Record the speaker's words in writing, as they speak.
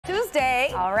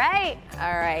right. All right.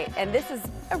 All right. And this is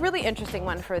a really interesting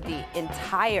one for the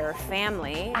entire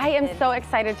family. I am so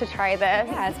excited to try this.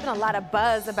 Yeah, it's been a lot of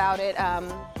buzz about it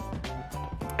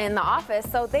in the office.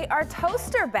 So they are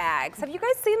toaster bags. Have you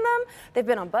guys seen them? They've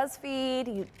been on BuzzFeed.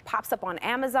 It pops up on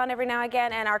Amazon every now and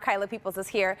again. And our Kyla Peoples is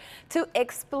here to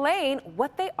explain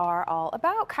what they are all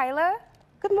about. Kyla?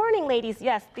 Good morning, ladies.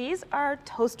 Yes, these are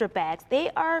toaster bags. They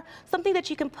are something that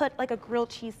you can put like a grilled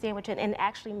cheese sandwich in and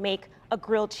actually make a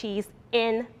grilled cheese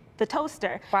in the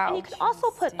toaster. Wow. And you can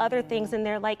also put other things in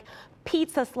there like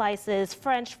pizza slices,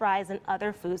 French fries, and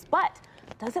other foods. But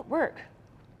does it work?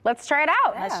 Let's try it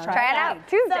out. Yeah. Let's try it out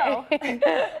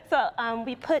Tuesday. So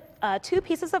we put 2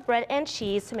 pieces of bread and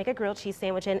cheese to make a grilled cheese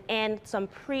sandwich in, and some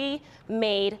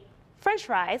pre-made French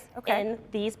fries in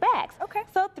these bags. Okay.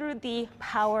 So through the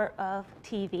power of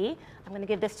TV, I'm going to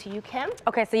give this to you, Kim.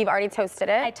 Okay, so you've already toasted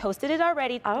it. I toasted it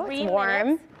already. Oh, 3 it's warm.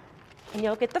 minutes, and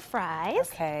you'll get the fries.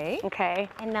 Okay. Okay.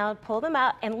 And now pull them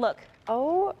out and look.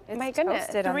 Oh my goodness.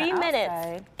 toasted on the 3 minutes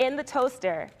outside. in the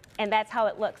toaster, and that's how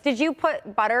it looks. Did you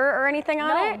put butter or anything on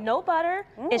No, it? no butter.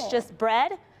 It's just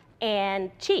bread and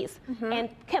cheese. And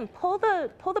Kim, pull the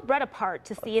bread apart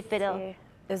to see if it'll.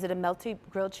 Is it a melty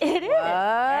grilled cheese? It is. What?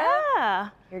 Yeah.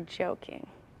 You're joking.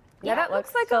 Yeah, that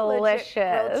looks like delicious. a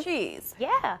legit grilled cheese.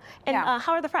 Yeah. And Yeah.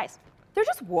 how are the fries? They're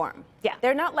just warm. Yeah.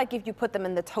 They're not like if you put them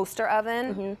in the toaster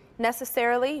oven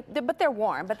necessarily, but they're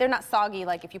warm, but they're not soggy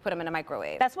like if you put them in a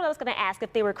microwave. That's what I was going to ask,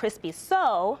 if they were crispy.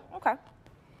 So Okay.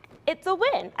 it's a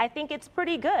win. I think it's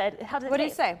pretty good. How does it What do you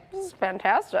taste? say? This is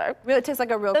fantastic. Really tastes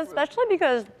like a real fruit. Especially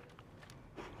because,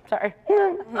 sorry.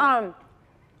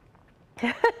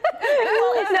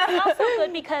 Well, it's also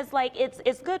good because like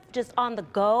it's good just on the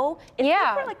go. It's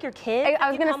Yeah. good for like your kids. I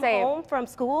was You gonna come say- home from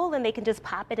school and they can just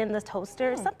pop it in the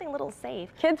toaster. Something little safe.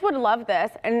 Kids would love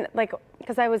this, and like,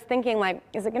 because I was thinking, like,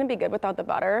 is it gonna be good without the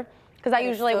butter? Because I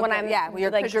usually, when I'm yeah, you're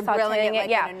like grilling sauteing it like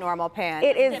yeah, in a normal pan.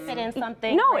 it is. Dip it in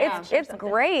something. No, for it's lunch or something.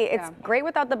 great. It's Yeah. great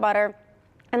without the butter.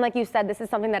 And like you said, this is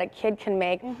something that a kid can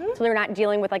make, so they're not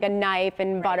dealing with like a knife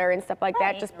and butter and stuff like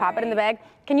that. Right. Just pop it in the bag.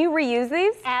 Can you reuse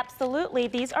these? Absolutely.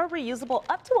 These are reusable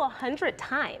up to 100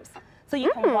 times. So you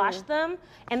can wash them,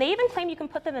 and they even claim you can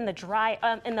put them in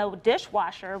the in the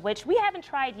dishwasher, which we haven't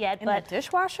tried yet. In but the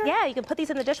dishwasher? Yeah, you can put these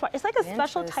in the dishwasher. It's like a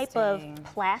special type of Interesting.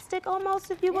 plastic, almost,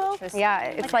 if you will. Yeah,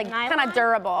 it's like Like kind nylon? of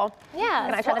durable. Yeah.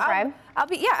 Can I try the fry?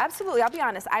 Yeah, absolutely. I'll be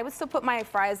honest. I would still put my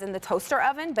fries in the toaster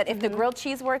oven, but if the grilled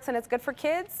cheese works and it's good for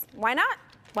kids, why not?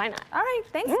 Why not? All right,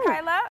 thanks, Kyla.